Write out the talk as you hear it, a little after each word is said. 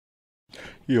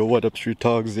Yo, what up, Street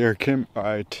Talks? There, Kim.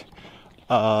 Alright,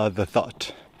 the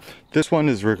thought. This one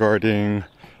is regarding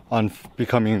on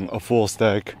becoming a full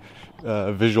stack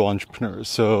visual entrepreneur.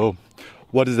 So,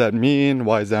 what does that mean?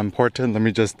 Why is that important? Let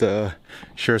me just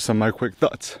share some of my quick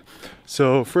thoughts.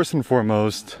 So, first and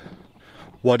foremost,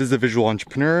 what is a visual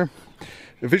entrepreneur?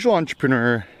 A visual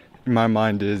entrepreneur, in my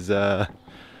mind, is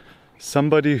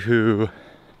somebody who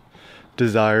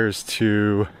desires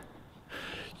to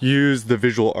use the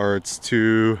visual arts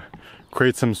to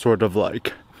create some sort of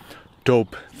like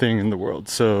dope thing in the world.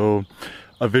 So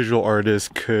a visual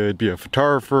artist could be a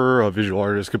photographer, a visual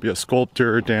artist could be a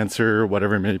sculptor, dancer,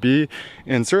 whatever it may be.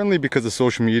 And certainly because of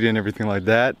social media and everything like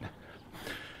that,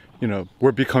 you know,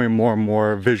 we're becoming more and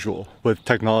more visual with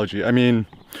technology. I mean,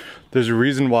 there's a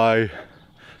reason why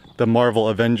the Marvel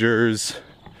Avengers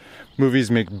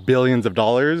movies make billions of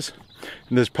dollars.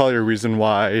 And there's probably a reason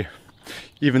why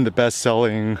even the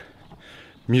best-selling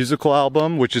musical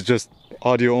album, which is just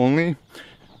audio only,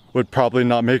 would probably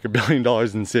not make $1 billion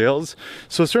in sales.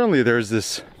 So certainly there's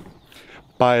this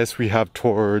bias we have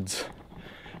towards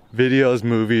videos,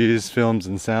 movies, films,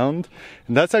 and sound.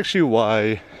 And that's actually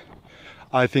why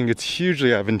I think it's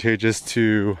hugely advantageous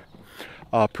to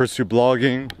pursue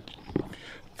blogging,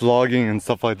 vlogging, and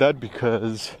stuff like that,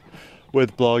 because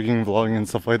with blogging, vlogging, and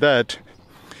stuff like that,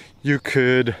 you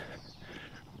could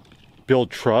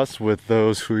build trust with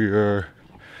those who you're,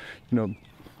 you know,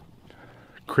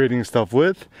 creating stuff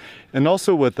with. And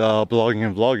also with blogging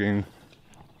and vlogging,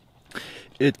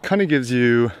 it kind of gives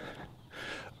you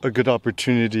a good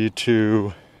opportunity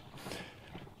to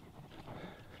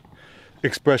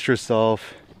express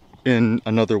yourself in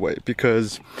another way,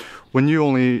 because when you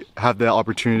only have the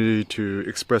opportunity to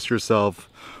express yourself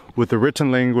with a written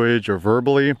language or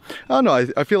verbally, I don't know,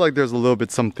 I feel like there's a little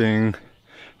bit something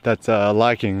that's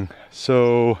lacking.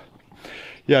 So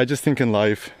yeah, I just think in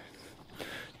life,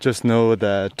 just know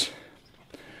that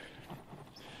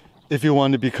if you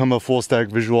want to become a full stack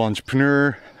visual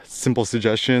entrepreneur, simple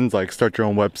suggestions like start your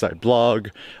own website, blog,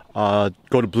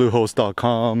 go to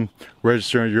bluehost.com,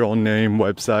 register your own name,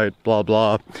 website, blah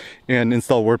blah, and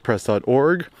install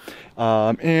wordpress.org.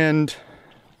 And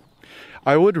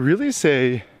I would really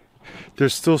say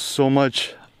there's still so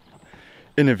much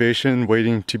innovation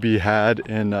waiting to be had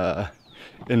in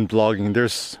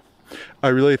blogging. I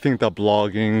really think that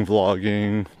blogging,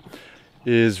 vlogging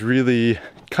is really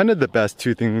kind of the best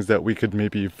two things that we could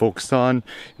maybe focus on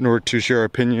in order to share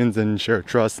opinions and share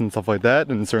trust and stuff like that.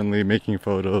 And certainly making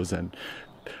photos and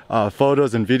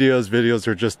videos. Videos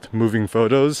are just moving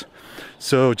photos.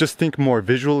 So just think more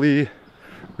visually,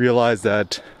 realize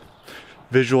that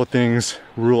visual things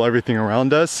rule everything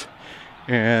around us.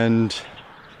 And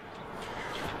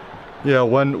yeah,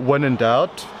 when in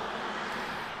doubt,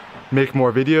 make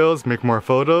more videos, make more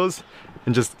photos,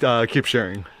 and just keep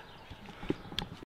sharing.